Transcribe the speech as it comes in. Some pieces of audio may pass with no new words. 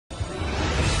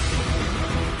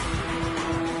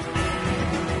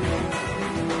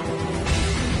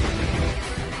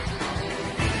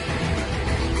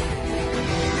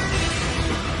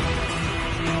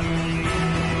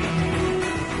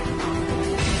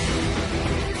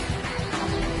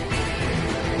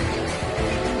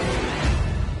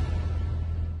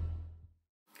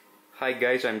Hi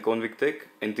guys, I'm Tech,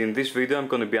 and in this video I'm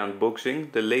going to be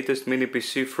unboxing the latest mini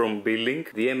PC from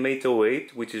Beelink, the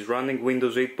M808, which is running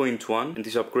Windows 8.1 and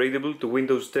is upgradable to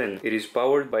Windows 10. It is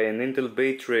powered by an Intel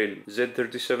Bay Trail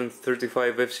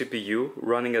Z3735F CPU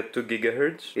running at 2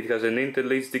 GHz. It has an Intel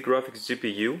HD graphics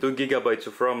GPU, 2 GB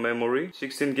of RAM memory,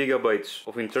 16 GB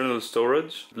of internal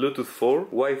storage, Bluetooth 4,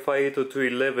 Wi-Fi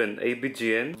 802.11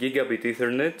 ABGN, Gigabit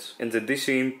Ethernet, and the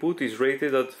DC input is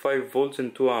rated at 5 volts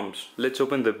and 2 amps. Let's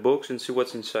open the box and see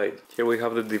what's inside. Here we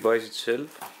have the device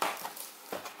itself,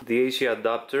 the AC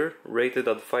adapter rated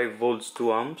at 5 volts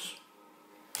 2 amps,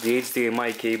 the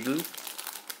HDMI cable,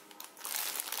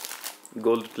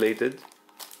 gold plated,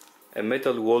 a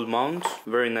metal wall mount,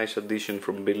 very nice addition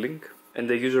from Beelink, and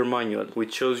the user manual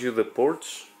which shows you the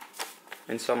ports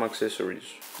and some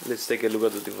accessories. Let's take a look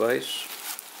at the device.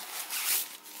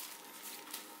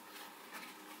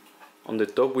 On the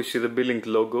top we see the Beelink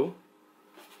logo.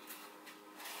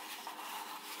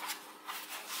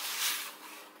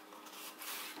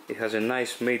 It has a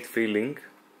nice matte feeling.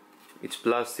 It's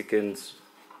plastic and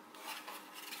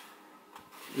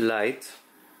light.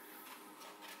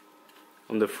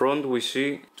 On the front we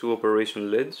see 2 operation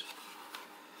LEDs.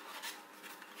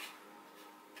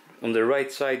 On the right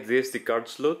side the SD card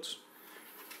slot.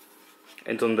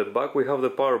 And on the back we have the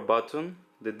power button,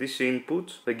 the DC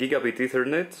input, the Gigabit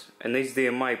Ethernet, an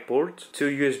HDMI port, 2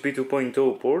 USB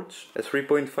 2.0 ports, a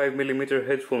 3.5mm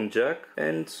headphone jack,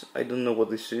 and I don't know what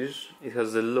this is. It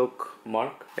has the lock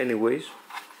mark. Anyways,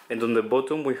 and on the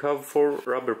bottom we have 4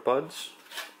 rubber pads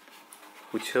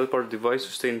which help our device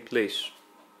to stay in place.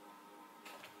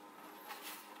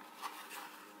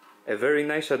 A very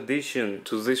nice addition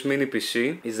to this mini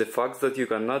PC is the fact that you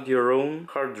can add your own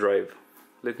hard drive.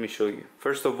 Let me show you.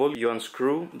 First of all, you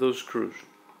unscrew those screws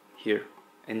here,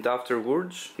 and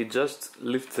afterwards you just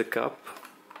lift the cap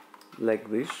like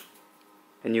this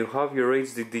and you have your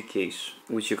HDD case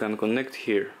which you can connect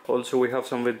here. Also we have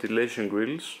some ventilation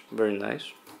grills, very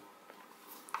nice.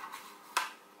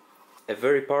 A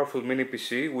very powerful mini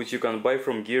PC which you can buy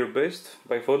from GearBest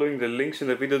by following the links in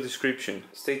the video description.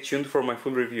 Stay tuned for my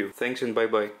full review. Thanks and bye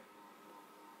bye.